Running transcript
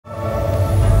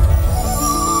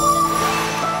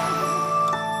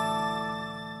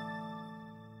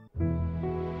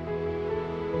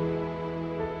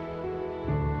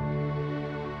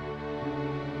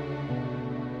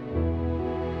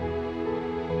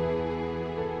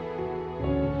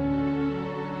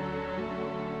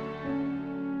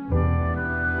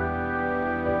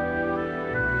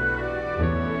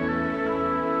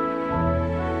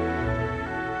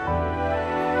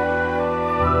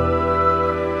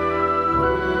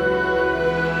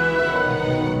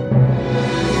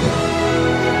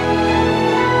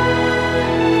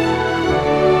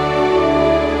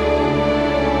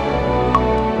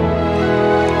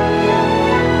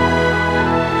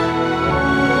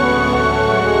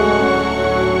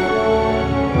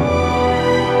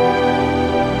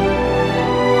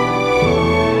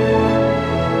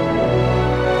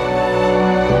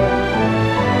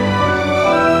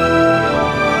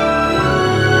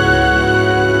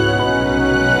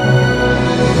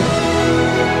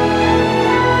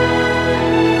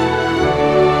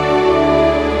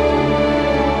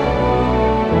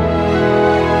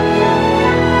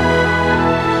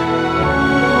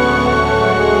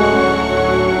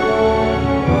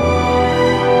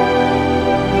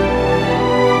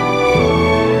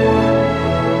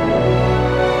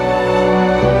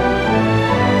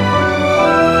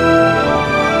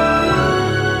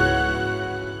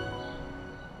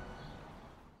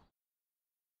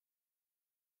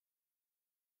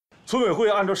村委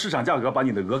会按照市场价格把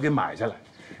你的鹅给买下来。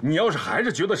你要是还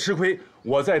是觉得吃亏，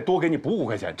我再多给你补5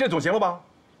块钱，这总行了吧？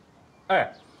哎，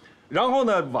然后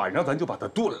呢，晚上咱就把它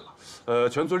炖了。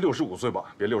全村65岁吧，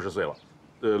别60岁了。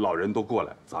老人都过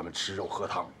来，咱们吃肉喝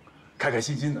汤，开开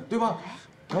心心的，对吧？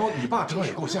然后你爸正好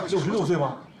也够呛，66岁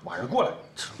吧，晚上过来。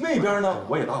那边呢，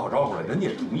我也打好招呼了，人家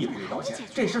也同意赔礼道歉，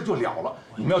这事儿就了了。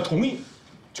你们要同意，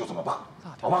就这么办，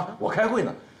好吧？我开会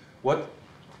呢，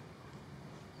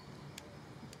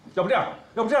要不这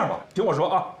样吧，听我说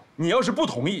啊。你要是不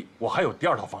同意，我还有第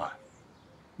2套方案。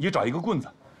你找一个棍子，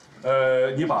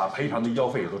你把赔偿的医药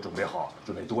费都准备好，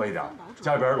准备多一点，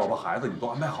家里边老婆孩子你都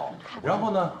安排好。然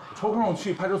后呢，抽空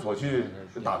去派出所去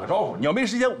打个招呼。你要没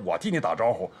时间，我替你打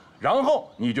招呼。然后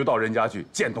你就到人家去，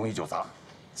见东西就砸，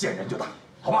见人就打，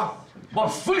好吧？往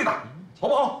死里打，好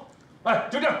不好？哎，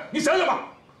就这样，你想想吧。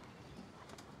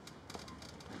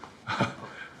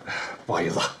不好意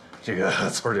思啊，这个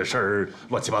村里事儿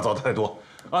乱七八糟的太多。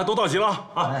啊，都到齐了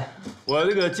啊！我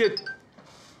这个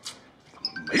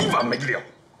没完没了。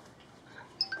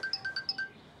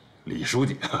李书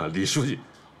记，李书记，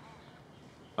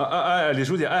李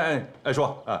书记，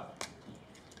说啊，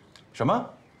什么？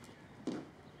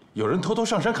有人偷偷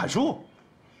上山砍树？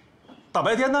大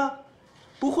白天的？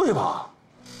不会吧？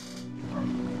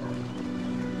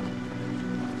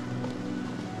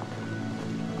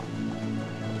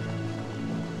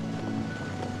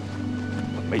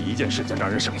没一件事情让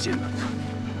人省心的。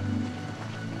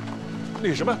那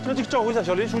个什么，这照顾一下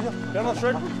小林书记，别让他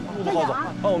摔着，路不好走。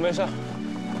啊，我没事。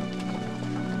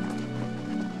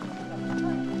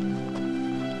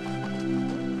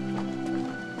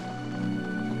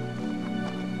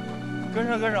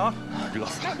跟上啊！热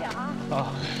死了。快点啊！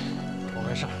啊，我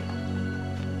没事。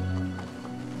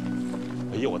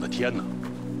哎呦我的天哪！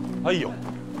哎呦！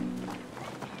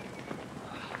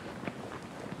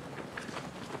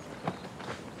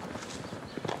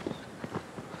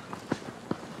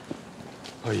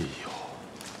哎呦！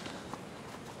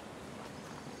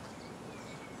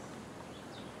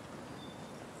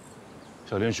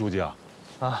小林书记啊，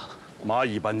蚂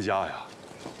蚁搬家呀！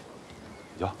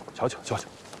呀，瞧。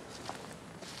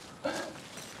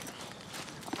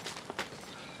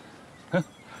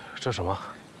这什么？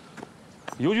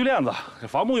邮局链子，这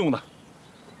伐木用的。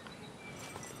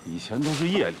以前都是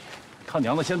夜里，他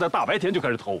娘的，现在大白天就开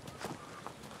始偷，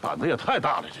胆子也太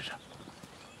大了，这是。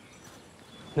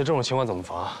那这种情况怎么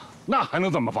防啊？那还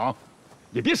能怎么防？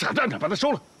你别傻站着，把它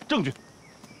收了，证据。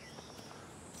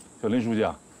小林书记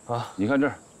啊，你看这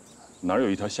儿，哪儿有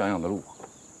一条像样的路？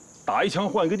打一枪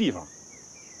换一个地方，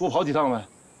多跑几趟呗。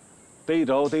逮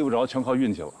着逮不着，全靠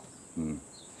运气了。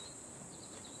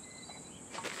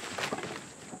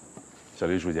小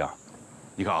林书记啊，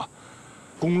你看啊，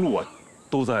公路啊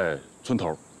都在村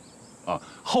头，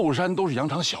后山都是羊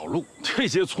肠小路，这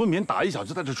些村民打一小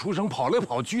就在这出声，跑来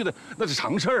跑去的，那是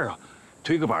常事儿啊。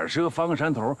推个板车，翻个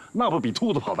山头，那不比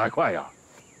兔子跑得还快呀？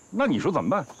那你说怎么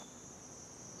办？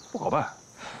不好办。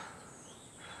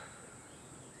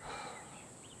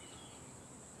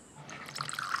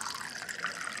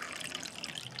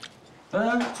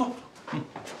来，坐。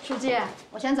书记，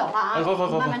我先走了啊。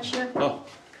好，慢慢吃。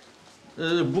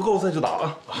不够再就打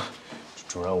啊。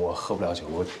主任，我喝不了酒，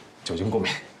我酒精过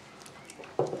敏。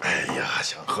哎呀，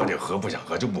想喝就喝，不想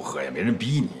喝就不喝呀，没人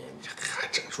逼你，你还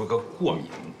整出个过敏。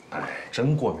哎，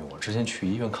真过敏，我之前去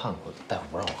医院看过，大夫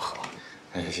不让我喝。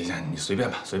哎，行，你随便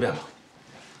吧。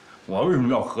我为什么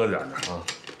要喝点呢？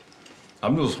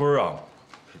咱们这个村啊，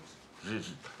是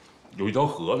有一条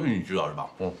河，你知道是吧？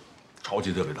潮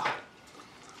气特别大。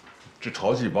这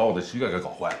潮气把我的膝盖给搞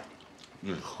坏了。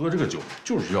你喝这个酒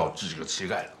就是要治这个膝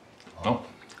盖的。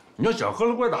你要想喝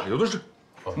了怪打，有的是。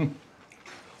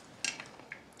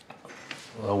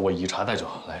我以茶代酒，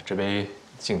来这杯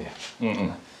敬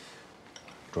您。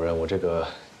主任，我这个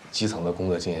基层的工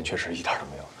作经验确实一点都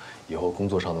没有，以后工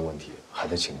作上的问题还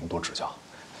得请您多指教。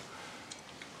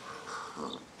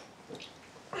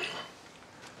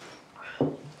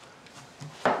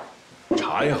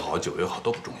茶也好，酒也好，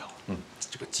都不重要。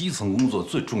这个基层工作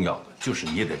最重要的就是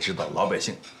你也得知道老百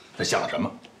姓在想什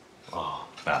么。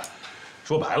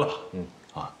说白了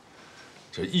吧，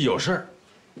这一有事儿，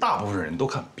大部分人都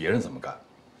看别人怎么干。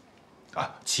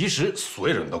其实所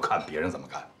有人都看别人怎么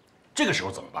干。这个时候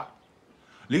怎么办？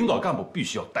领导干部必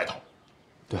须要带头。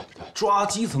对，抓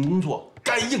基层工作，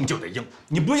该硬就得硬，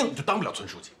你不硬就当不了村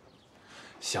书记。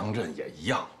乡镇也一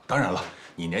样。当然了，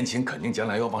你年轻，肯定将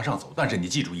来要往上走，但是你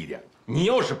记住一点，你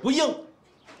要是不硬，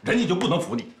人家就不能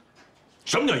服你。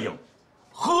什么叫硬？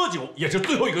喝酒也是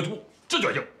最后一个吐，这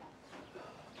叫硬。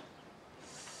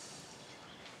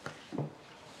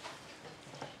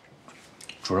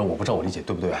主任，我不知道我理解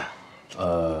对不对，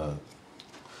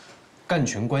干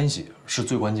群关系是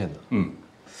最关键的。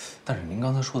但是您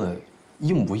刚才说的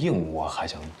硬不硬，我还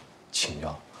想请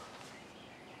教。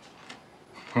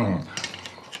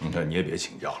你看你也别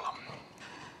请教了，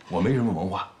我没什么文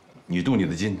化，你动你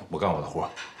的筋，我干我的活。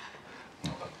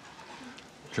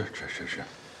吃。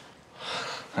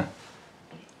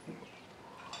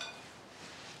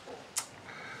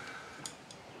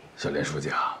小林书记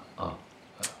啊，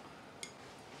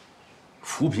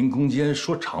扶贫攻坚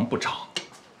说长不长，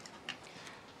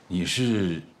你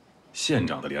是县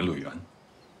长的联络员，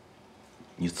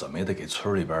你怎么也得给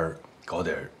村里边搞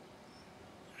点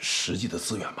实际的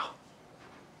资源吧。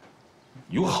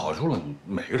有好处了，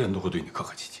每个人都会对你客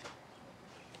客气气，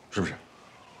是不是？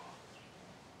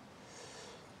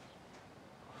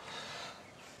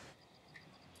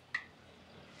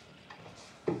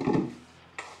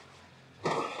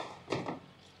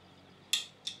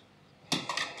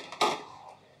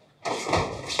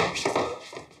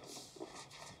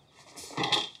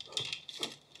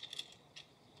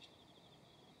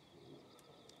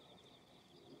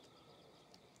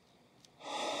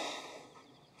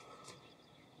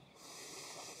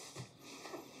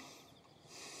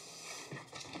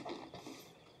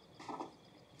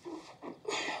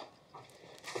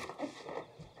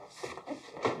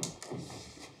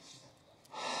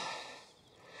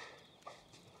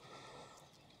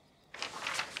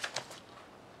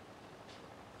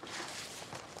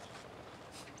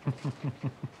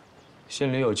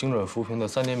县里有精准扶贫的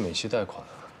3年免息贷款，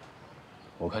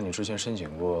我看你之前申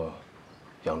请过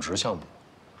养殖项目，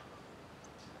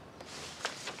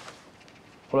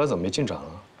后来怎么没进展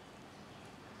了？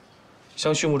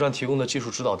向畜牧站提供的技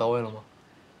术指导到位了吗？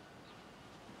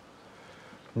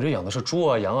你这养的是猪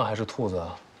啊、羊啊还是兔子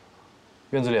啊？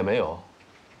院子里也没有。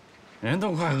人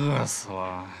都快饿死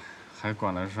了，还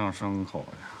管得上牲口呀？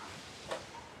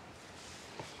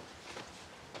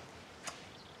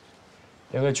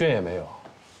连个圈也没有，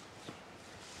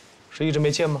是一直没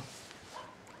建吗？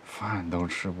饭都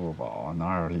吃不饱，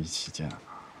哪有力气建啊？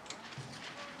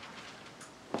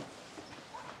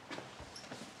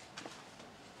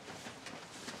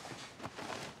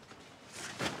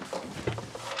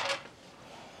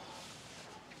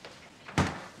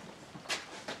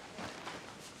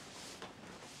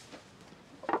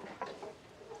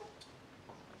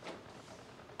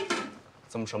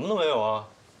怎么什么都没有啊？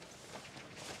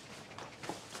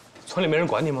村里没人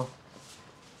管你吗？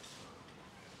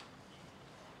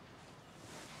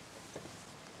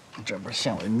这不是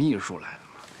县委秘书来的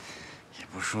吗？也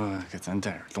不说给咱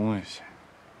带点东西。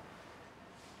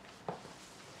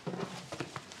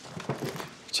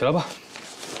起来吧，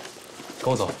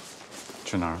跟我走。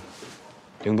去哪儿？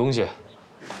领东西。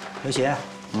刘喜，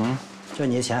这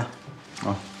你的钱。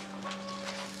啊。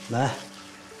来，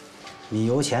你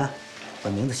有钱，把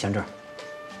名字签这儿。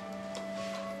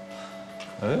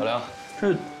老梁，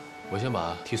这我先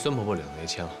把替孙婆婆领的那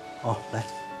签了。哦，来，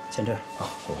签这儿。啊，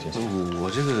我先签。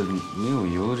我这个没有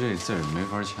油，这字儿没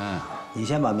法签啊。你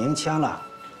先把名签了，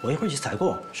我一会儿去采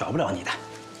购，少不了你的。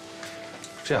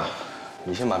这样，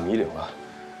你先把米领了，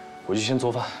我就先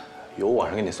做饭，油晚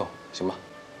上给你送，行吧？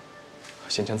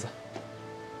先签字。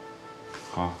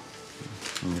好，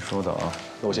你说的啊。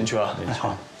那我先去了。哎，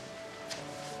好。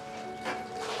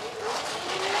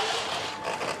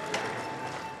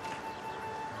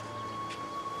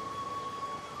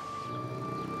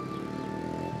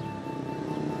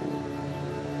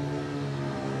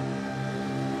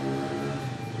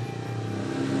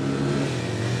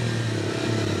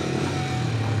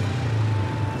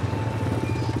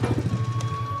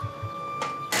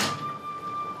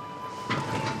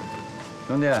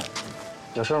兄弟，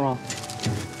有事吗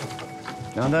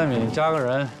2袋米加个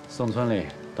人送村里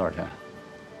多少钱？啊，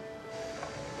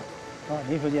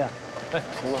林书记。哎，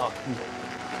同志好。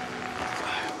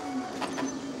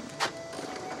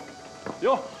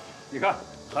哟，你看，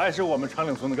还是我们长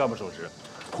岭村的干部守时，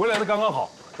回来的刚刚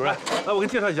好。主任，来，我给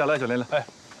你介绍一下，来，小林来，哎，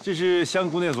这是乡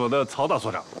工业所的曹大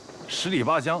所长，10里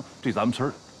8乡对咱们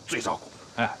村最照顾。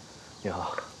哎，你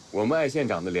好，我们艾县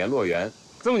长的联络员，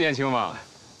这么年轻吗？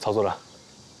曹所长。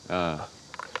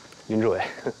林志伟。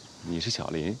你是小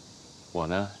林，我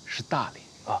呢是大林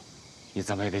啊。你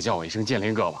怎么也得叫我一声建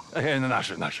林哥吧？哎，那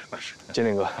是。建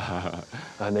林哥，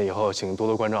那以后请多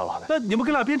多关照了。那你们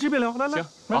哥俩边吃边聊，来，行，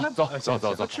来，走，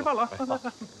吃饭了啊！来。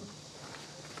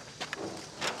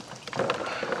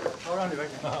都让里边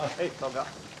请。哎，老表。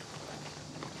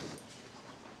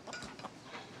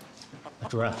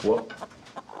主任，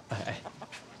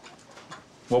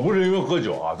我不是因为喝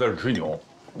酒啊，在这吹牛，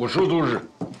我说的都是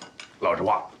老实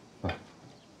话。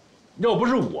要不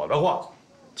是我的话，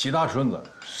其他村子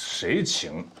谁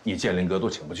请你建林哥都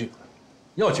请不去，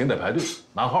要请得排队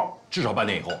拿号，至少半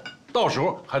年以后，到时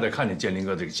候还得看见建林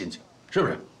哥这个心情，是不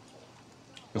是？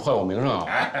你坏我名声啊！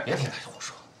哎，别听他胡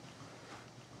说。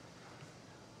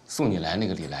送你来那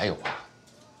个李来友啊，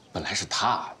本来是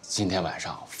他今天晚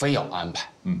上非要安排，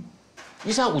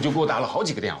一下午就给我打了好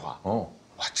几个电话。哦，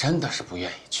我真的是不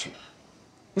愿意去。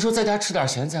你说在家吃点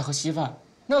咸菜和稀饭，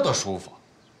那多舒服。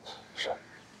是。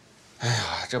哎呀，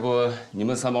这不你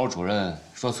们三宝主任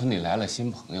说村里来了新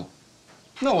朋友，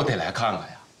那我得来看看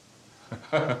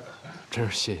呀。真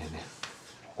是谢谢您。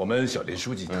我们小林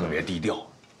书记特别低调，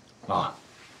啊，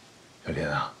小林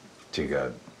啊，这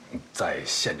个在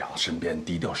县长身边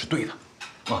低调是对的，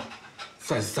啊，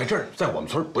在这儿，在我们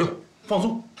村不用放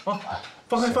松啊，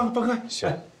放开。行，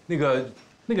哎，那个，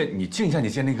你敬一下你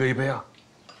建林哥一杯啊，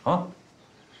啊。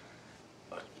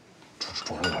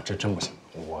主任啊，这真不行，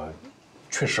我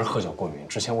确实喝酒过敏，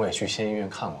之前我也去县医院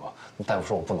看过，大夫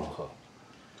说我不能喝。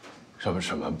什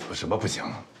么不行？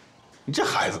你这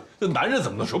孩子，这男人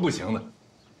怎么能说不行呢？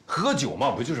喝酒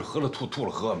嘛，不就是喝了吐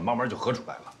了喝，慢慢就喝出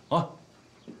来了啊！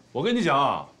我跟你讲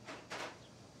啊，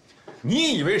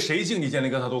你以为谁敬你建林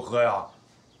哥他都喝呀？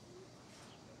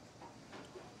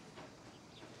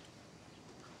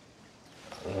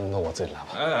那我自己来吧。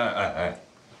哎，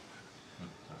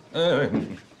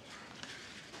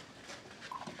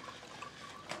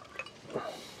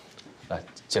来，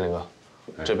建林哥，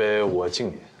这杯我敬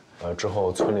你。之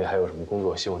后村里还有什么工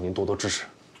作，希望您多多支持。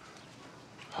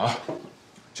好，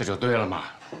这就对了嘛，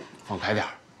放开点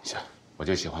儿。行，我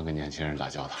就喜欢跟年轻人打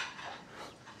交道。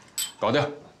搞定。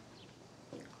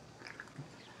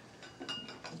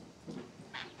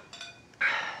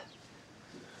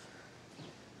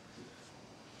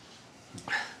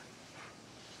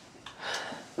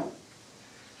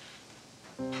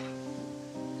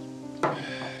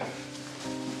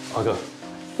华哥，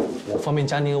我方便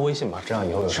加您个微信吗？这样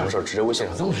以后有什么事儿直接微信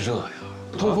上。这么热呀？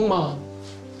不通风吗？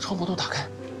窗户都打开。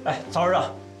哎，曹市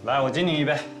长，来，我敬你一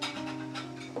杯。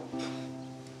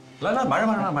来，马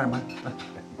上，来。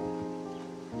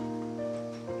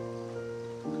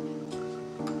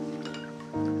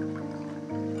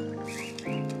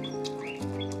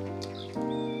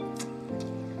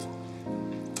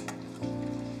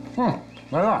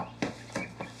来了。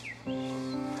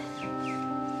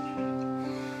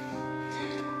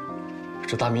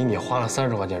这大米你花了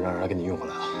30块钱让人给你运回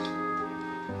来了，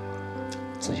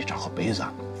自己找个杯子，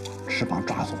翅膀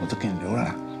抓死我都给你留下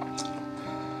来。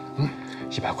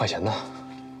 100块钱呢，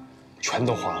全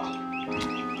都花了，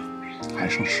还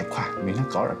剩10块，明天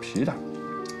搞点皮的。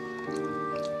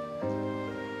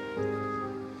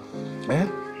哎，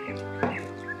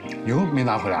油没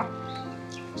拿回来，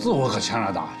字我可签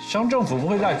了的，乡政府不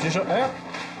会赖皮说，哎，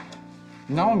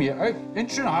你拿我米，哎，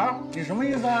去哪儿？你什么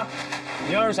意思啊？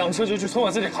你要是想吃就去村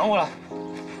委自己扛回来。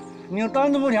你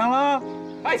单子不填了？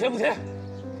爱填不填？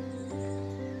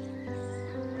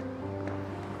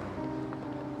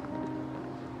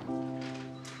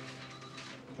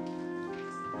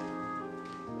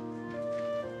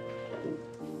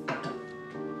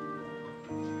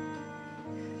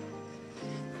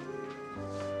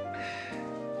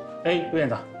 哎，陆院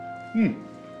长，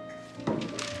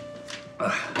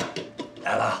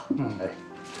来了，哎，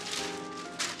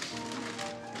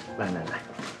来，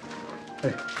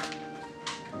哎，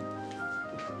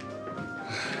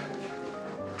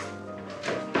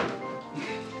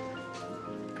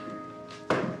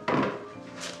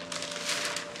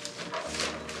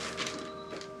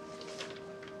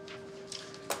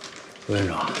陆院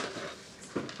长，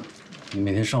你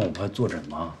每天上午不还坐诊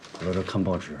吗？跑到这看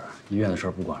报纸，医院的事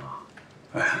儿不管了。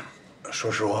 哎，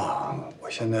说实话，我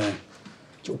现在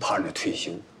就盼着退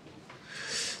休。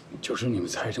就是你们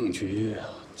财政局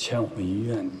欠我们医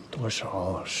院多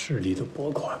少市里的拨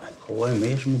款，和我也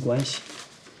没什么关系。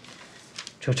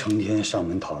这成天上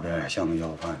门讨债，像个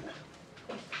要饭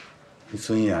的，你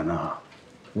尊严呐！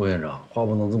陆院长，话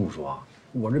不能这么说啊！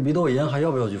我这鼻窦炎还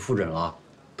要不要去复诊了？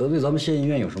得罪咱们县医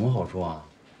院有什么好处啊？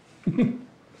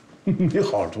没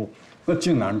好处，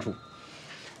净难处。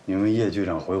 你们叶局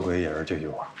长回回也是这句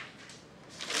话。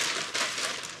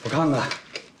我看看，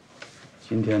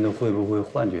今天他会不会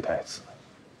换句台词？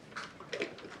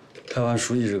开完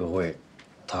书记这个会，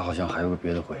他好像还有个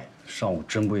别的会，上午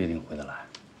真不一定回得来。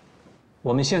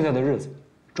我们现在的日子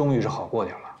终于是好过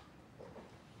点了。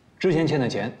之前欠的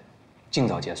钱，尽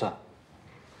早结算。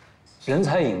人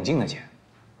才引进的钱，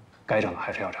该涨的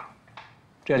还是要涨。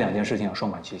这2件事情要双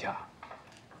管齐下。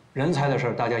人才的事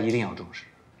儿大家一定要重视。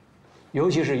 尤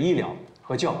其是医疗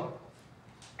和教育，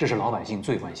这是老百姓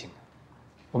最关心的。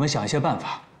我们想一些办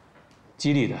法，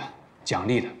激励的、奖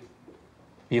励的。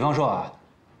比方说啊，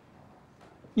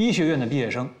医学院的毕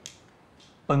业生，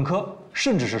本科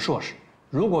甚至是硕士，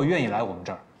如果愿意来我们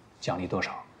这儿，奖励多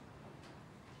少？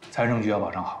财政局要保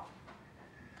障好。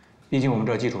毕竟我们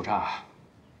这儿基础差，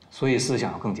所以思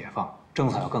想要更解放，政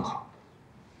策要更好。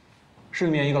市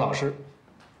里面一个老师，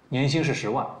年薪是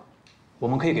10万，我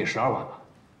们可以给12万吧。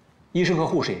医生和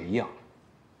护士也一样。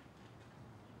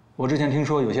我之前听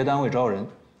说有些单位招人，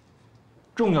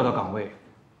重要的岗位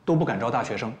都不敢招大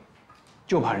学生，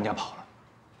就怕人家跑了。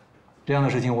这样的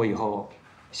事情我以后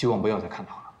希望不要再看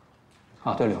到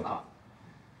了。啊，对了，永康，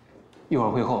一会儿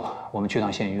会后我们去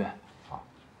趟县医院，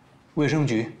卫生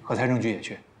局和财政局也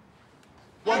去。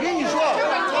我跟你说，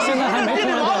现在还没出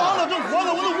来呢。忙忙的，这活的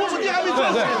我都5分地还没做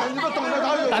呢，你这等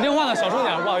着打电话呢，小声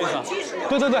点，不好意思。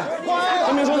对，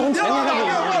他们说从前天开始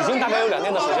已经大概有2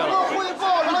天的时间了。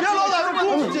你别老在这给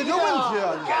我们解决问题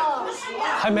啊！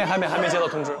还没接到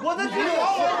通知。我在这里。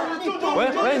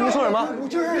喂，你说什么？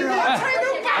哎，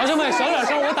老兄们，小点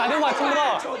声，我打电话听不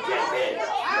到。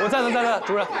我在呢，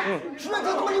主任。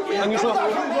那您说。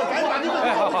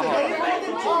哎，好。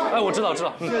哎，我知道。行。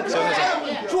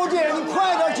书记，你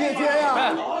快点解决呀！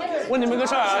哎，问你们个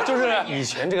事儿啊，就是以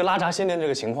前这个拉闸限电这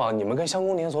个情况，你们跟乡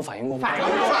公联所反映过吗？反映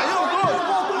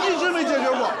过，一直没解决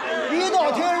过。一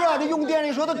到天热，这用电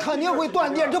力说它肯定会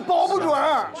断电，这保不准。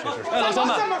哎，老乡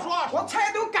们，这么说，我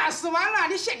菜都干死完了，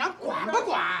你县长管不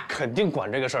管？肯定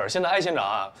管这个事儿。现在艾县长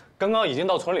啊，刚刚已经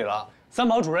到村里了。三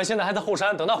宝主任现在还在后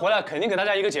山，等他回来，肯定给大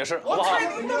家一个解释，好不好？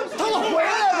他回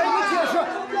来了，你解释。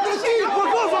我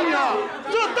告诉你啊，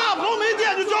这大棚没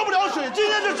电就浇不了水，今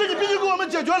天这事情必须给我们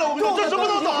解决了。我跟你说，这事不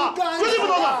能等啊，绝对不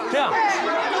能等。这样，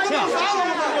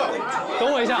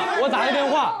等我一下，我打个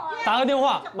电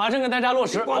话，马上给大家落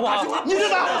实，好不好？你别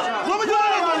打，我们就在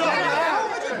这等着。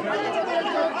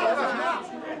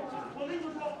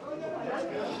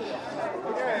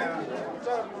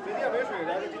没电没水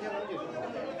的，今天能解决。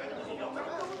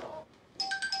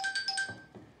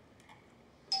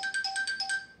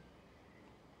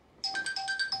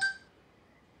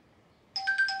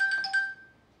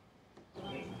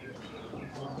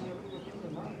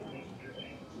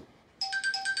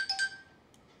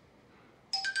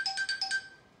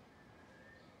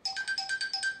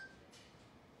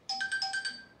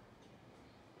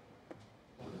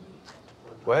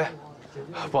喂，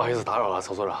不好意思打扰了，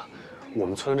曹所长，我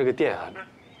们村的这个电啊，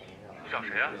你找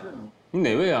谁啊？你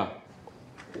哪位啊？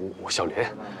我小林，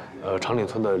长岭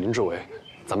村的林志伟，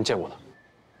咱们见过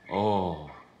他。哦，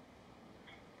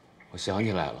我想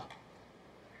起来了，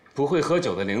不会喝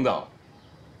酒的领导。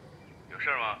有事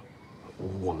吗？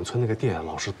我们村那个电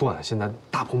老是断，现在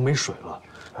大棚没水了，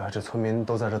这村民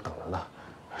都在这等着呢，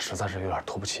实在是有点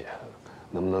拖不起，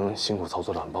能不能辛苦曹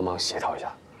所长帮忙协调一下？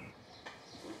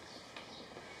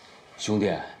兄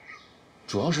弟，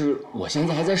主要是我现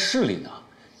在还在市里呢。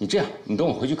你这样，你等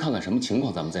我回去看看什么情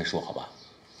况，咱们再说，好吧？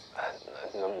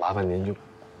那麻烦您就。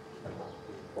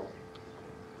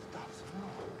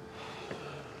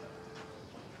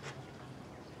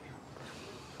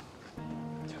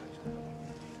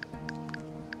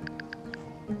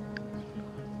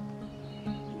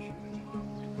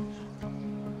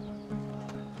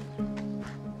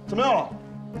怎么样了？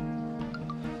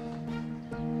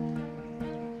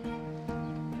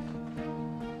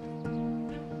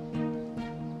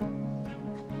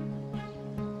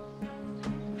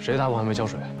谁大棚还没交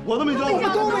水？我都没交，我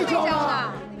们都没交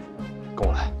呢。跟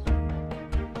我来。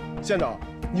县长，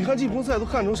你看这盆菜都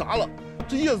旱成啥了？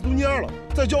这叶子都蔫了，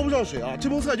再浇不上水啊，这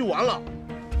盆菜就完了。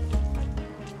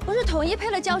不是统一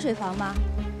配了浇水房吗？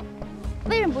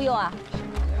为什么不用啊？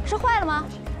是坏了吗？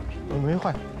没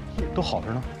坏，都好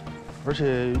着呢。而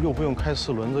且又不用开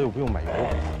4轮子，又不用买油，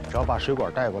只要把水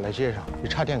管带过来接上，一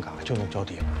插电卡就能交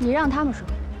电。你让他们说。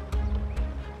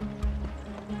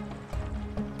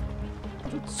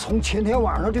从前天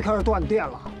晚上就开始断电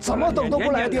了，怎么等都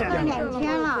不来电。2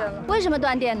天了，为什么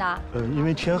断电呢？因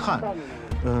为天旱，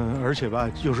而且吧，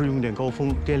又是用电高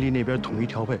峰，电力那边统一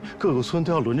调配，各个村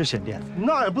都要轮着限电。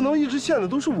那也不能一直限的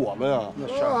都是我们啊！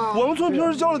我们村平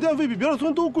时交的电费比别的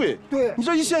村都贵。对，你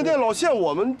这一限电老限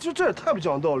我们，这也太不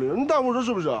讲道理了。你大伙说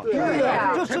是不是？对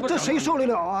呀，这谁受得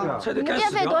了啊？你们电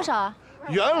费多少啊？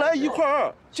原来1块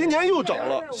2，今年又涨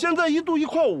了，现在1度1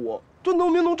块5。这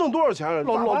农民能挣多少钱？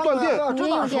老断电，农民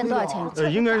用电多少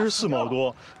钱？应该是4毛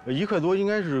多，1块多应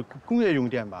该是工业用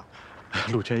电吧？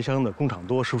陆泉乡的工厂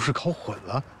多，是不是搞混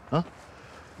了啊？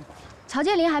曹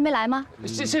建林还没来吗？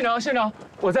县长，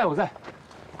我在。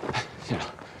哎，县长，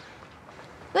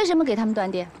为什么给他们断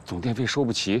电？总电费收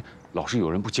不齐，老是有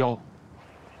人不交。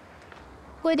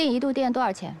规定1度电多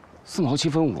少钱？4毛7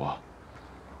分5。啊，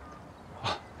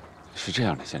是这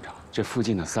样的，县长，这附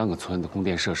近的3个村的供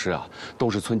电设施啊，都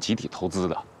是村集体投资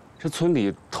的，这村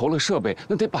里投了设备，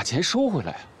那得把钱收回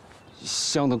来啊。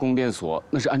乡的供电所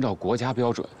那是按照国家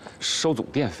标准收总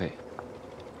电费，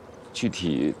具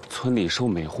体村里收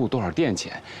每户多少电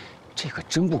钱，这可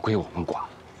真不归我们管。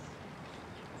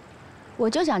我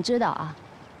就想知道啊，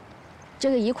这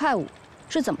个1块5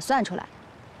是怎么算出来？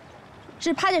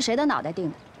是拍着谁的脑袋定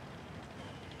的？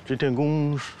这电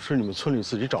工是你们村里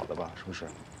自己找的吧？是不是？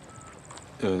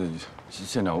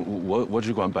县长，我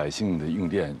只管百姓的用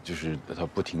电，就是他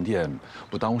不停电、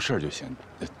不耽误事儿就行。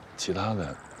其他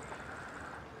的，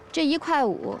这1块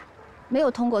5没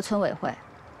有通过村委会，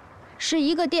是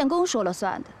一个电工说了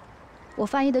算的。我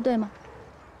翻译的对吗？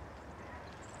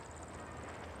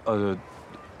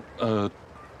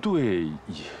对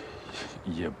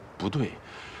也不对。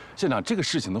县长，这个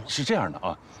事情呢是这样的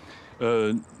啊，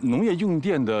农业用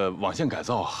电的网线改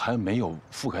造还没有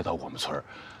覆盖到我们村儿。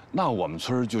那我们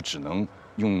村就只能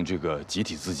用这个集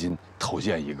体资金投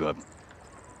建一个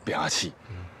变压器，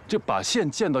这把线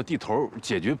建到地头，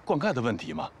解决灌溉的问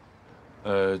题嘛。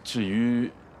至于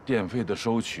电费的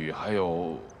收取，还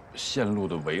有线路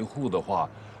的维护的话，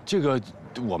这个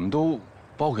我们都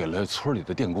包给了村里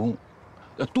的电工，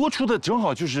多出的正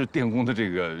好就是电工的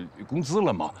这个工资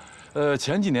了嘛。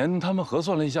前几年他们核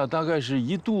算了一下，大概是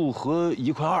1度和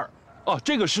1块2。啊，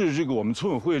这个是这个我们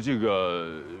村委会这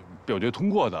个表决通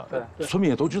过的，对，村民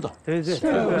也都知道。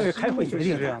对，开会决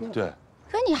定这样的。对。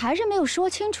可你还是没有说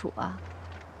清楚啊，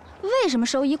为什么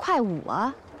收1块5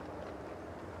啊？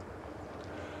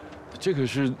这个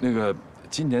是那个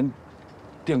今年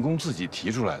电工自己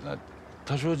提出来的，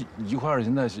他说1块2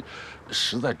现在是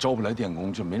实在招不来电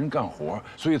工，就没人干活，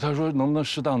所以他说能不能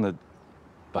适当的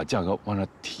把价格往上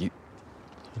提。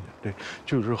对，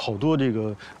就是好多这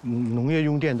个农业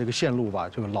用电这个线路吧，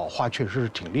这个老化确实是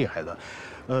挺厉害的，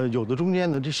有的中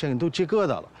间呢这线都接疙瘩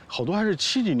了，好多还是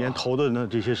70几年投的呢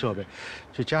这些设备，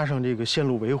再加上这个线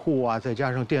路维护啊，再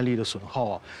加上电力的损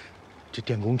耗啊，这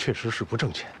电工确实是不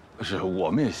挣钱。是，我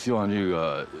们也希望这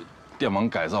个电网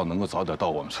改造能够早点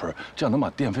到我们村，这样能把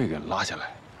电费给拉下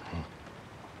来。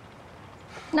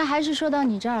那还是说到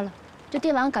你这儿了，这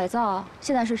电网改造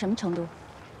现在是什么程度？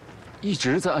一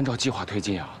直在按照计划推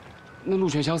进啊。那鹿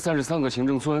泉乡33个行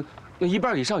政村，那1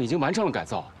半以上已经完成了改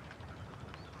造。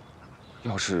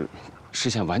要是实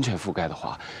现完全覆盖的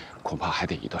话，恐怕还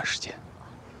得一段时间。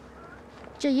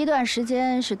这一段时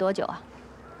间是多久啊？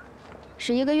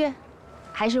是1个月，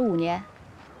还是5年？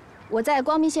我在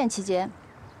光明县期间，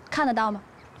看得到吗？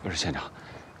不是县长，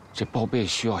这报备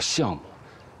需要项目，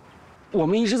我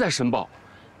们一直在申报，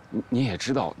您也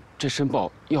知道，这申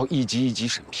报要一级一级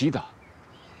审批的。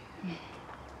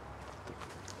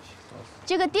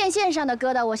这个电线上的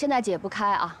疙瘩我现在解不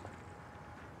开啊，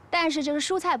但是这个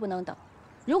蔬菜不能等，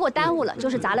如果耽误了就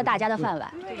是砸了大家的饭碗，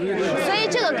所以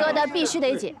这个疙瘩必须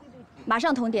得解，马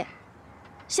上通电，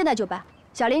现在就办。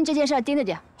小林，这件事盯着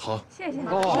点。好，谢谢。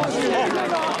哦，谢谢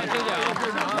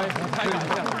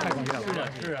啊，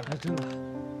是啊，真的。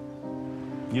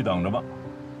你等着吧，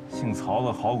姓曹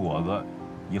的好果子，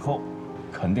以后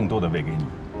肯定都得喂给你，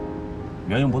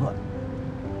源源不断。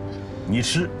你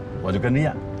吃，我就跟着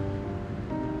咽。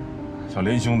小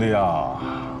林兄弟呀，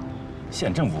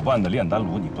县政府办的炼丹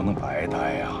炉你不能白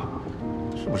待呀，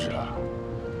是不是啊？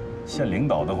县领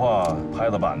导的话拍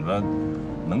的板子，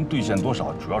能兑现多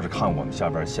少，主要是看我们下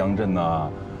边乡镇呐、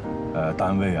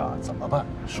单位啊怎么办。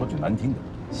说句难听的，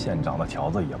县长的条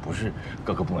子也不是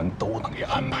各个部门都能给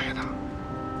安排的。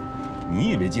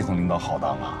你以为基层领导好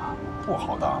当啊？不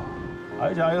好当，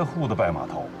挨家挨户的拜码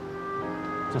头，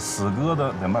这死疙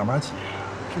瘩得慢慢解，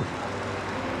是不是？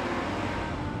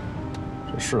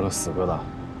这是个死疙瘩。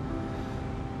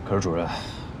可是主任，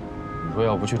你说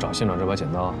要不去找县长这把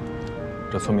剪刀，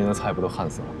这村民的菜不都旱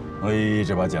死了？哎，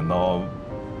这把剪刀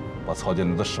把曹建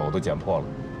德的手都剪破了，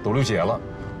都流血了，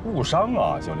误伤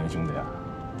啊，小林兄弟啊！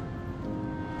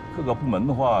各个部门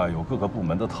的话有各个部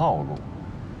门的套路，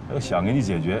他要想给你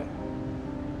解决，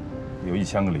有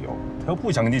1000个理由；他要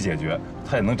不想给你解决，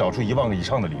他也能找出1万个以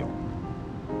上的理由。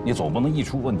你总不能一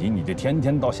出问题你就天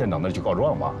天到县长那儿去告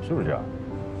状吧？是不是？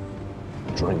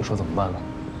主任，你说怎么办呢？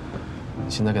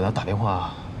现在给他打电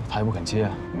话，他也不肯接。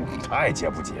他爱接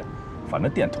不接，反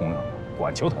正电通上了，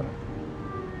管求他呢。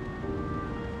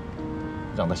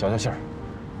让他消消气儿，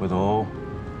回头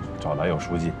找来有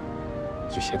书记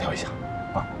去协调一下，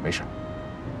啊，没事。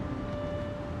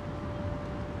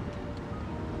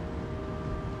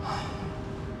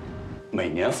每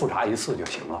年复查1次就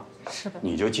行了。是的。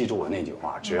你就记住我那句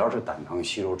话，只要是胆囊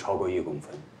息肉超过1公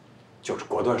分，就是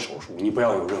果断手术，你不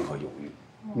要有任何犹豫。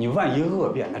你万一恶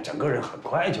变，那整个人很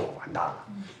快就完蛋了。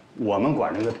我们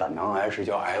管这个胆囊癌是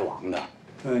叫癌王的。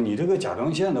你这个甲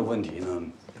状腺的问题呢，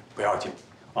不要紧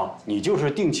啊，你就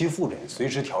是定期复诊，随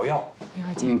时调药。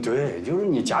对，就是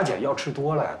你甲减药吃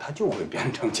多了呀，它就会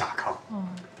变成甲亢。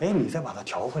哎，你再把它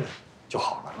调回来就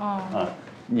好了。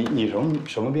你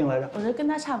什么病来着？我这跟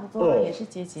他差不多，也是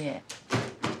结节。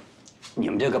你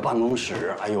们这个办公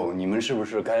室，哎呦，你们是不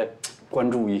是该关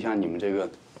注一下你们这个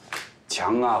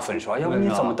墙啊、粉刷？要不你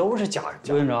怎么都是甲？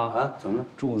朱院长啊，怎么了？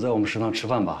中午在我们食堂吃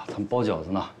饭吧，他们包饺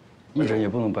子呢，一人也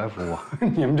不能白服务啊。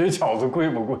你们这饺子贵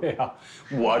不贵啊？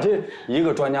我这一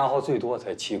个专家号最多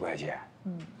才7块钱。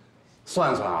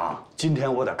算算啊，今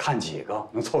天我得看几个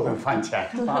能凑顿饭钱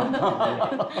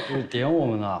啊！这点我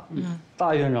们呢，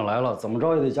大院长来了，怎么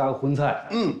着也得加个荤菜。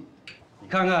你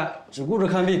看看，只顾着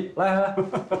看病，来，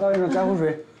大院长加壶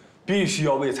水。必须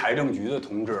要为财政局的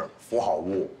同志服好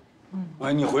务。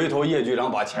你回头叶局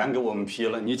长把钱给我们批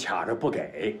了，你卡着不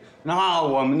给，那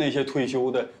我们那些退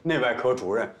休的内外科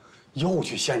主任又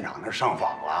去县长那儿上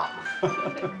访了。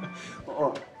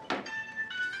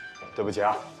对不起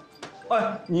啊。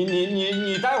哎，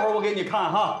你待会儿我给你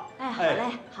看哈。哎，好嘞，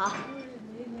好。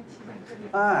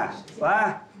哎，喂，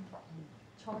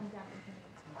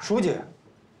书记，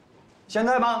现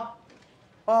在吗？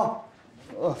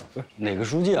哪个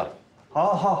书记啊？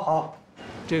好，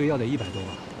这个药得100多吧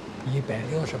？168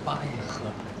一盒，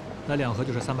那2盒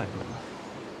就是300多。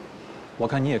我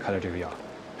看你也开了这个药，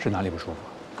是哪里不舒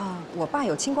服？我爸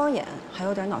有青光眼，还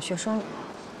有点脑血栓。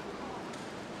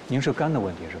您是肝的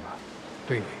问题是吧？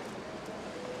对。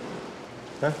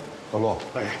哎，老陆，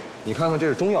你看看这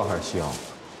是中药还是西药？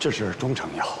这是中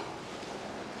成药。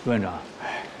陆院长，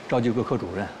召集各科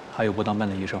主任，还有不当班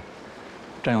的医生，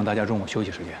占用大家中午休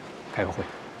息时间，开个会。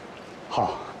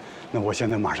好，那我现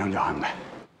在马上就安排。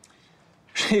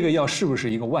这个药是不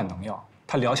是一个万能药？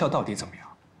它疗效到底怎么样？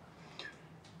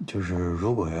就是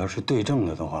如果要是对症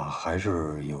了的话，还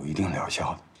是有一定疗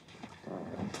效的。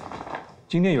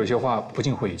今天有些话不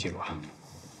进会议记录啊。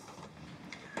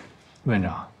陆院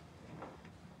长，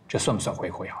这算不算回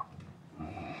扣药？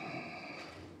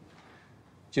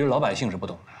其实老百姓是不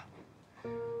懂的，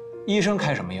医生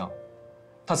开什么药，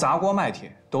他砸锅卖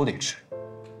铁都得吃，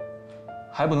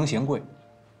还不能嫌贵。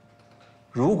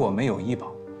如果没有医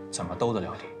保，怎么兜得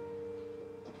了底？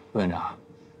陆院长，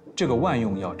这个万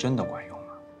用药真的管用吗？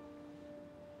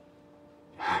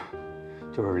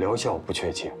就是疗效不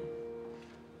确切，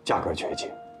价格确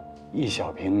切，一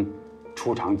小瓶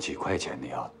出厂几块钱的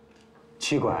药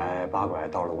，7拐8拐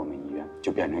到了我们医院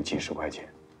就变成几十块钱。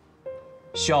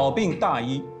小病大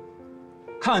医，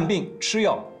看病吃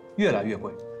药越来越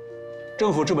贵，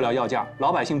政府治不了药价，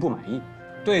老百姓不满意，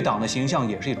对党的形象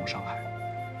也是一种伤害。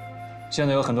现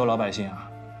在有很多老百姓啊，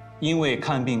因为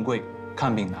看病贵、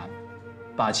看病难，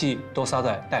把气都撒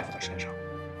在大夫的身上，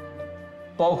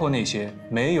包括那些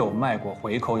没有卖过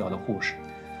回扣药的护士，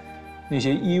那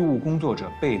些医务工作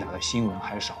者被打的新闻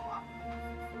还少吗？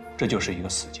这就是一个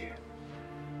死结。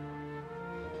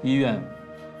医院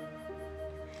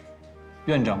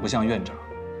院长不像院长，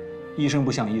医生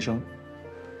不像医生。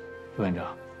陆院长，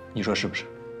你说是不是？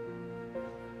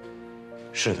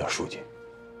是的，书记。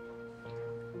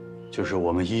就是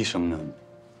我们医生呢，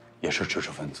也是知识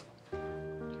分子，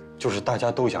就是大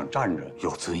家都想站着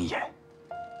有尊严，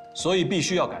所以必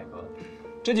须要改革。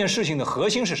这件事情的核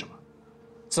心是什么？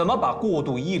怎么把过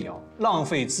度医疗、浪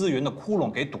费资源的窟窿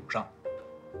给堵上？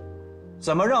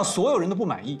怎么让所有人的不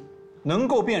满意能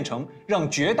够变成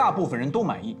让绝大部分人都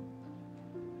满意？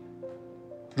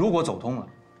如果走通了，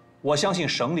我相信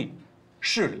省里、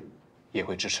市里也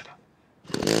会支持的。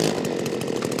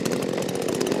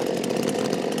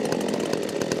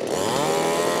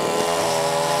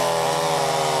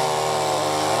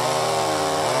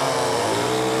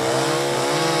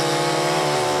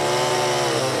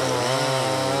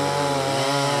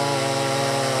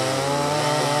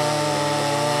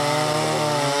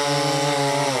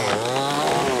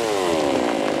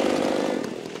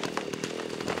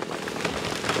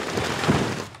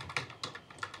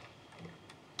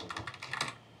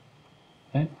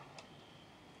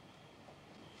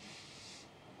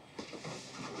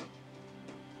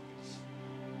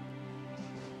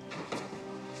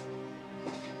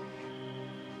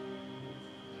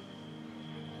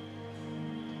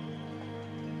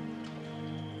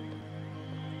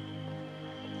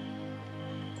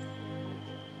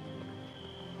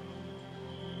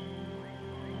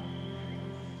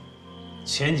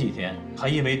前几天还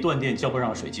因为断电交不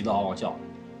上水急得嗷嗷叫，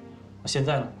现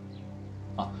在呢，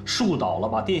树倒了，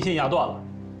把电线压断了，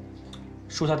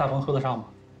树下大棚喝得上吗？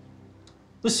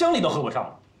那乡里都喝不上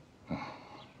了。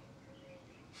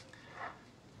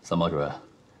三毛主任，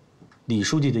李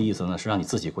书记的意思呢是让你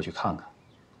自己过去看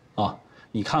看，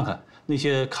你看看那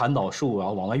些砍倒树然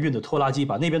后往外运的拖拉机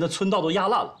把那边的村道都压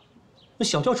烂了，那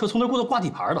小轿车从那过来挂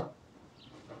底盘的，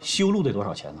修路得多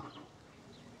少钱呢？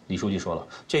李书记说了，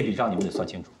这笔账你们得算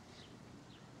清楚。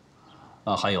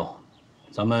啊，还有，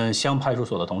咱们乡派出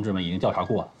所的同志们已经调查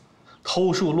过了，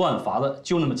偷树乱伐的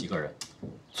就那么几个人，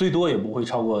最多也不会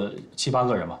超过7、8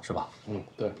个人嘛，是吧？嗯，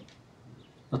对。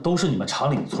那都是你们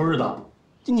长岭村的，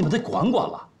你们得管管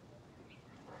了。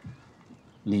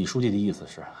李书记的意思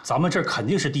是，咱们这儿肯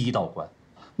定是第一道关，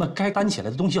那该担起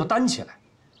来的东西要担起来，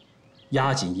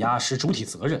压紧压实主体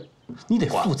责任，你得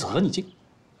负责，你这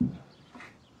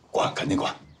管肯定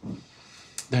管，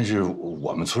但是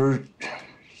我们村儿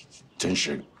真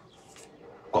是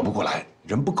管不过来，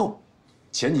人不够。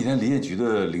前几天林业局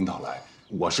的领导来，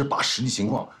我是把实际情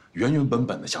况原原本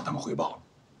本的向他们汇报了，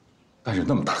但是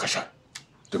那么大个事儿，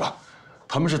对吧？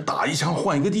他们是打一枪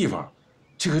换一个地方，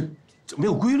这个没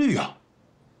有规律啊。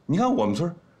你看我们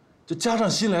村，这加上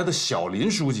新来的小林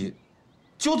书记，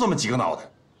就这么几个脑袋。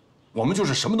我们就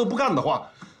是什么都不干的话，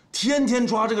天天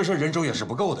抓这个事儿，人手也是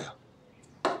不够的呀。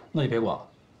那你别管了，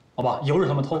好吧？由着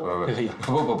他们偷，这可以。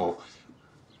不，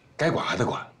该管还得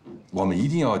管。我们一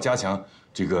定要加强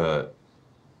这个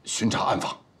巡查暗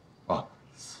访，啊，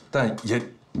但也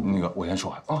那个我先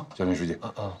说完啊，小林书记，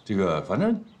这个反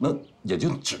正也就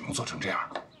只能做成这样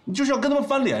了。你就是要跟他们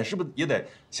翻脸，是不是也得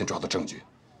先抓到证据？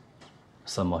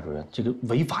参谋主任，这个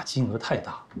违法金额太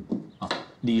大，啊，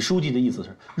李书记的意思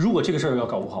是，如果这个事儿要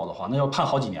搞不好的话，那要判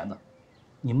好几年的。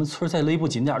你们村再勒不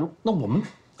紧点，那我们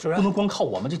不能光靠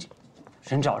我们这。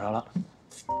人找着了。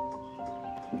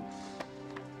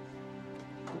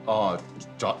哦，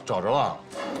找着了。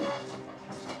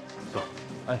走，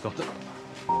哎，走。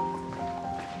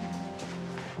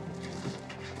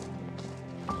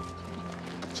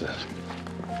进来。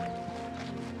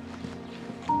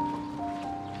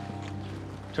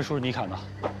这树是你砍的？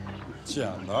捡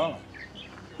的。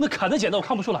那砍的捡的，我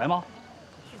看不出来吗？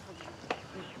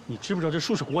你知不知道这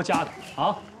树是国家的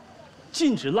啊？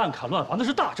禁止滥砍乱伐，那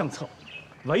是大政策，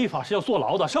违法是要坐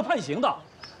牢的，是要判刑的。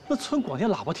那村广电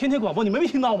喇叭天天广播，你没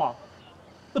听到吗？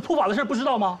那普法的事不知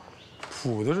道吗？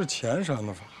普的是前山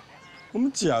的法，我们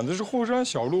捡的是后山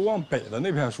小路往北的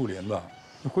那片树林子。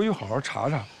你回去好好查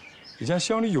查，以前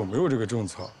乡里有没有这个政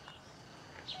策？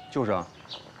就是啊，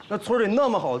那村里那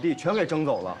么好的地全给征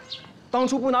走了，当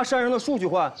初不拿山上的树去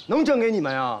换，能征给你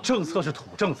们呀？政策是土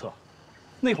政策，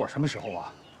那会儿什么时候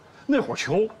啊？那会儿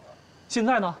穷，现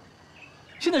在呢？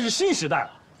现在是新时代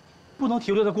了，不能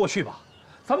停留在过去吧？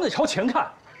咱们得朝前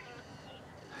看。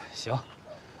行，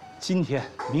今天、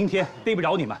明天逮不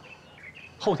着你们，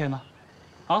后天呢？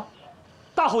啊，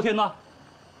大后天呢？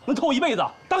能偷一辈子，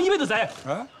当一辈子贼？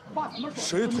哎，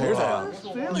谁偷贼啊？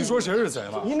你说谁是贼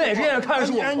了？你哪只眼看着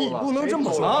是我偷的？你不能这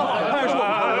么说啊！看着是我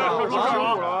偷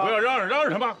的！不要嚷嚷，嚷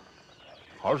嚷什么？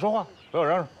好好说话，不要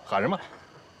嚷嚷，喊什么？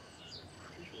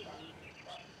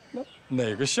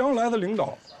哪个乡来的领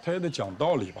导，他也得讲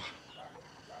道理吧？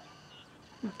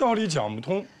道理讲不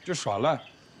通就耍赖，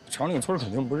长岭村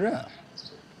肯定不认。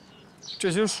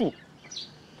这些树，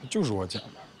就是我捡的。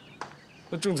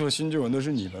那政策新旧那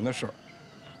是你们的事儿，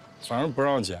反正不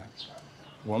让捡，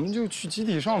我们就去集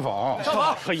体上访。上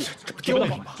访可以，丢了。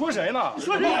说谁呢？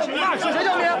说谁呀？说谁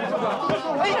叫你？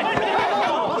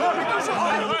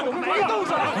没动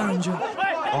手！安人君，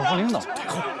报告领导。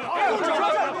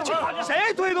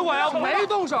谁推的我呀？没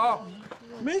动手，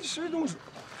没谁动手。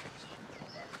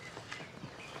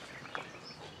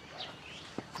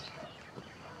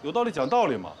有道理讲道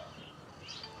理嘛。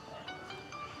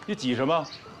你挤什么？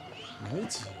没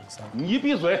挤。你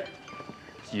闭嘴！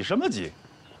挤什么挤？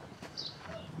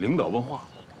领导问话。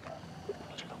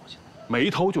没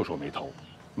偷就说没偷，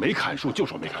没砍树就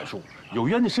说没砍树，有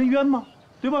冤的申冤吗？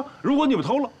对吧？如果你们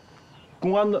偷了，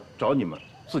公安的找你们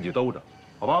自己兜着，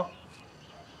好吧？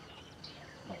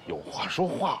有话说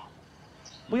话，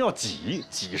不要挤，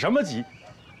挤什么挤？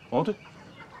哦，对，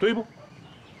对不？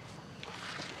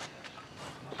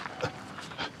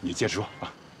你接着说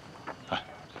啊。哎，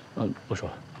不说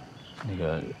了。那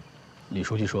个，李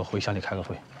书记说回乡里开个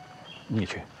会，你也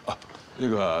去啊。那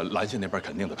个兰县那边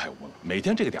肯定得派我了，每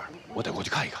天这个点我得过去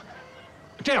看一看。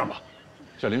这样吧，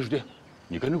小林书记，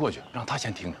你跟着过去，让他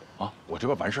先听着啊，我这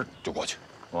边完事就过去，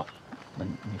好吧？那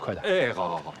你快点。哎，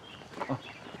好。啊。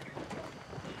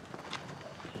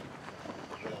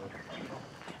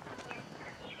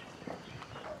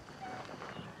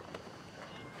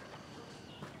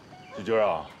志军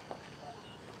啊，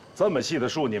这么细的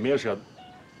树你们也舍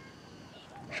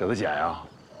得捡呀？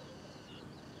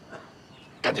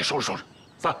赶紧收拾收拾，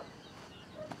散！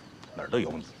哪儿都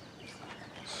有你。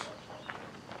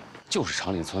就是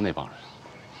长岭村那帮人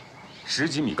，10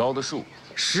几米高的树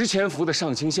，10千伏的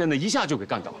上清线的，一下就给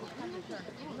干倒了，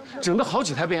整得好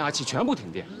几台变压器全部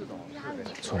停电。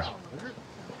所长，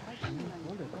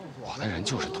我的人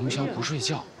就是通宵不睡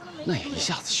觉，那也一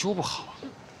下子修不好啊。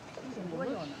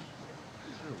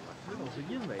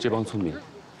这帮村民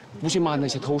不去骂那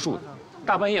些偷树的，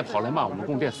大半夜跑来骂我们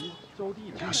供电所，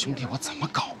你让兄弟我怎么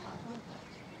搞？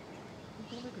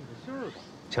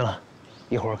行了，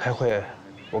一会儿开会，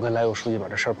我跟来友书记把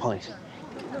这事儿碰一下。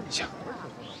行，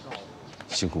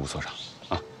辛苦吴所长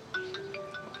啊。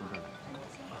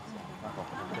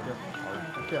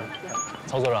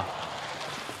曹所长，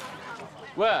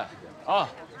喂，啊，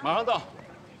马上到。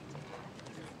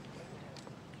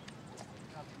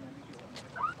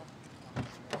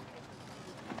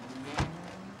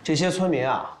这些村民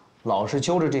啊，老是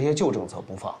揪着这些旧政策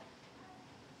不放，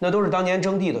那都是当年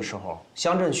征地的时候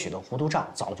乡镇许的糊涂账，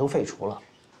早就废除了。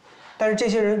但是这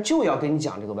些人就要跟你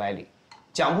讲这个歪理，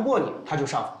讲不过你他就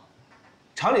上访。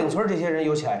长岭村这些人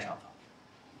尤其爱上访。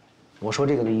我说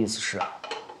这个的意思是啊，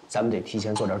咱们得提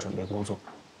前做点准备工作，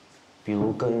比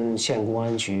如跟县公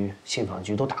安局、信访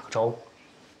局都打个招呼，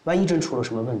万一真出了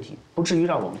什么问题，不至于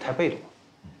让我们太被动。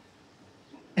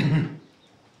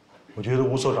我觉得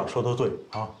吴所长说的对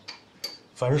啊，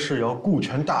凡事要顾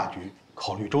全大局，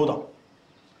考虑周到。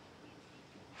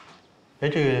哎，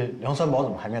这个梁三宝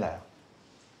怎么还没来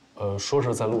啊？说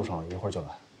是在路上，一会儿就来。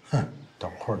哼，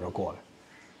等会儿就过来。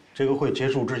这个会结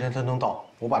束之前他能到，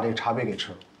我把这个茶杯给吃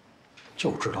了。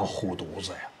就知道护犊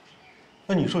子呀！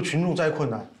那你说群众再困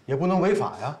难也不能违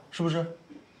法呀，是不是？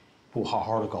不好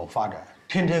好的搞发展，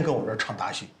天天跟我这儿唱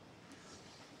大戏。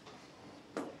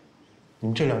你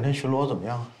们这2天巡逻怎么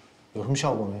样啊？有什么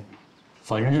效果没？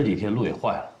反正这几天路也坏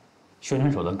了，宣传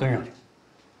手段跟上去。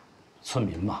村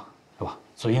民嘛，是吧？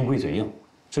嘴硬归嘴硬，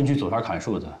真去走山砍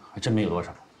树的还真没有多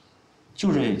少，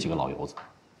就这几个老油子。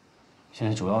现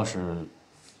在主要是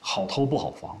好偷不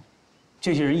好防，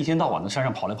这些人一天到晚的山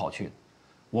上跑来跑去的，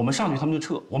我们上去他们就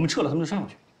撤，我们撤了他们就上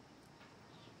去，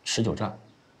持久战。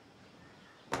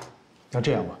那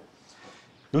这样吧，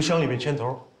由乡里面牵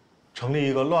头，成立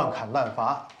一个乱砍滥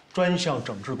伐专项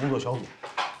整治工作小组。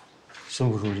孙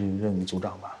副书记任组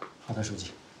长吧？好的，书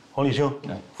记。黄立清，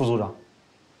副组长。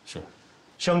是。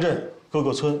乡镇各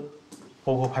个村，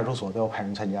包括派出所都要派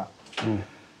人参加。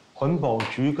环保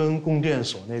局跟供电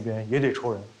所那边也得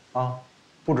抽人啊，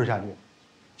布置下去。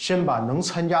先把能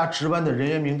参加值班的人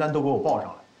员名单都给我报上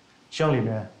来，乡里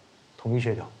面统一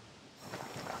协调。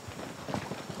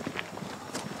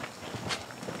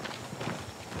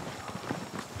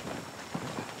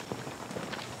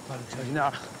小心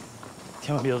点，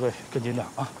千万别对，跟紧点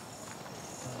啊！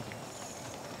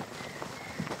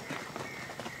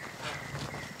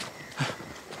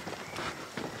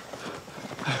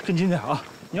跟紧点啊！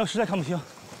你要实在看不清，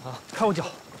啊，看我脚，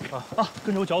啊，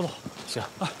跟着我脚走。行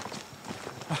啊。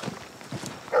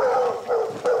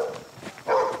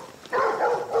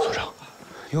所长，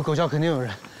有狗叫肯定有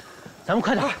人，咱们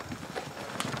快点，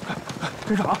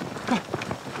跟上啊！快！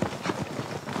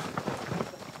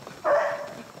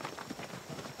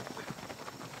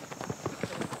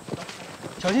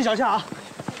小心脚下啊！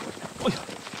哎呀！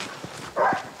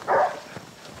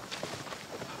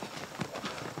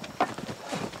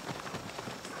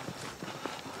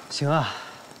行啊，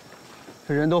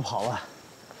这人都跑了，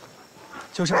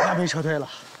就剩他没撤退了。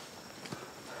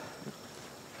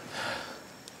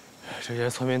这些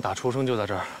村民打出生就在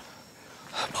这儿，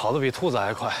跑得比兔子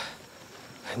还快。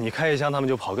你开一枪，他们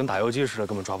就跑，跟打游击似的，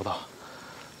根本抓不到。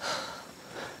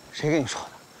谁跟你说的？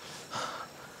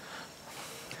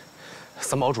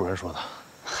三宝主任说的。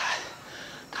嗨，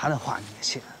他那话你也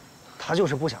信？他就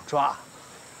是不想抓。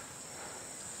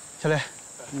小雷，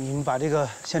你们把这个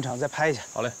现场再拍一下。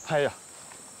好嘞，拍一下。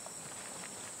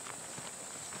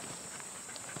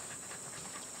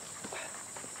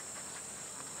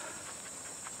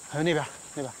还有那边，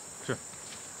那边是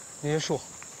那些树。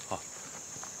好。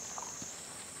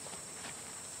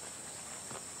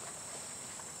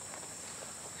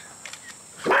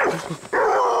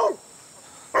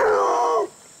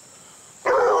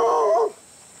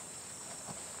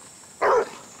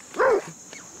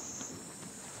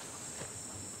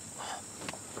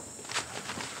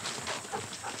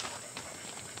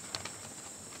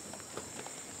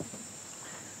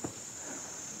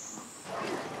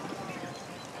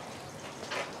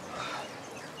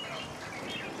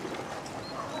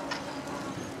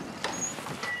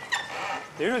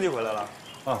林书记回来了。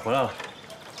啊，回来了。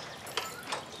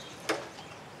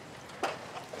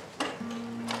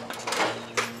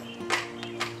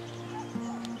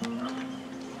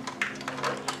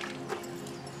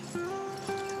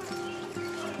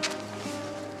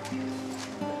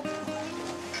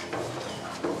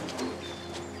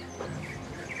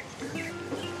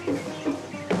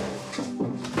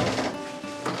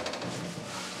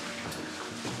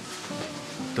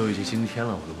都已经星期天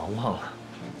了，我都忙忘了。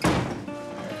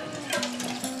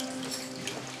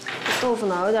豆腐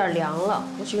脑有点凉了，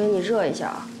我去给你热一下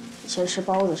啊。你先吃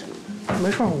包子什么的。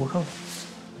没事，我看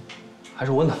还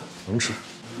是温的，能吃。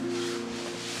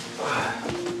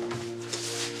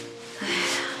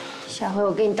下回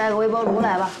我给你带个微波炉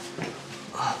来吧。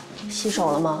洗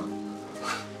手了吗？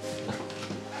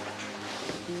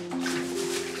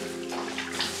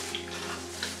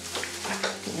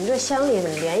你们这乡里怎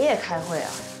么连夜开会啊？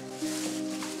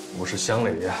不是乡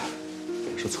里，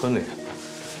是村里。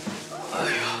哎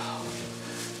呀，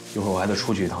一会儿我还得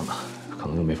出去一趟呢，可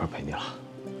能就没法陪你了。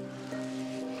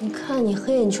你看你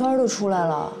黑眼圈都出来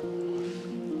了，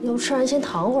要不吃完先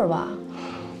躺会儿吧。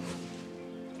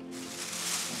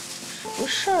什么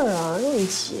事儿啊，这么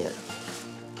急？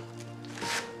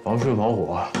防汛防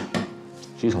火，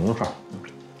基层的事儿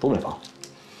都得防。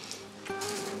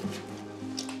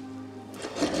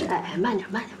哎，慢点，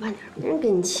慢点，慢点，没人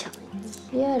跟你抢，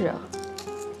歇着。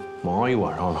忙了一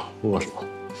晚上了，饿死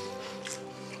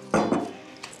了。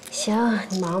行，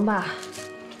你忙吧。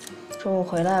中午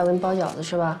回来我给你包饺子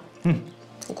吃吧。嗯。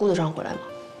你顾得上回来吗？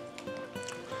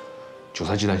韭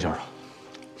菜鸡蛋馅的。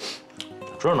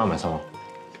知道哪买菜吗？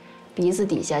鼻子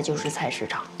底下就是菜市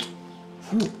场。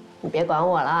你别管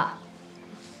我了。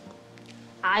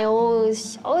哎呦，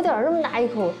小点这么大一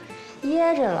口，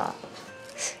噎着了。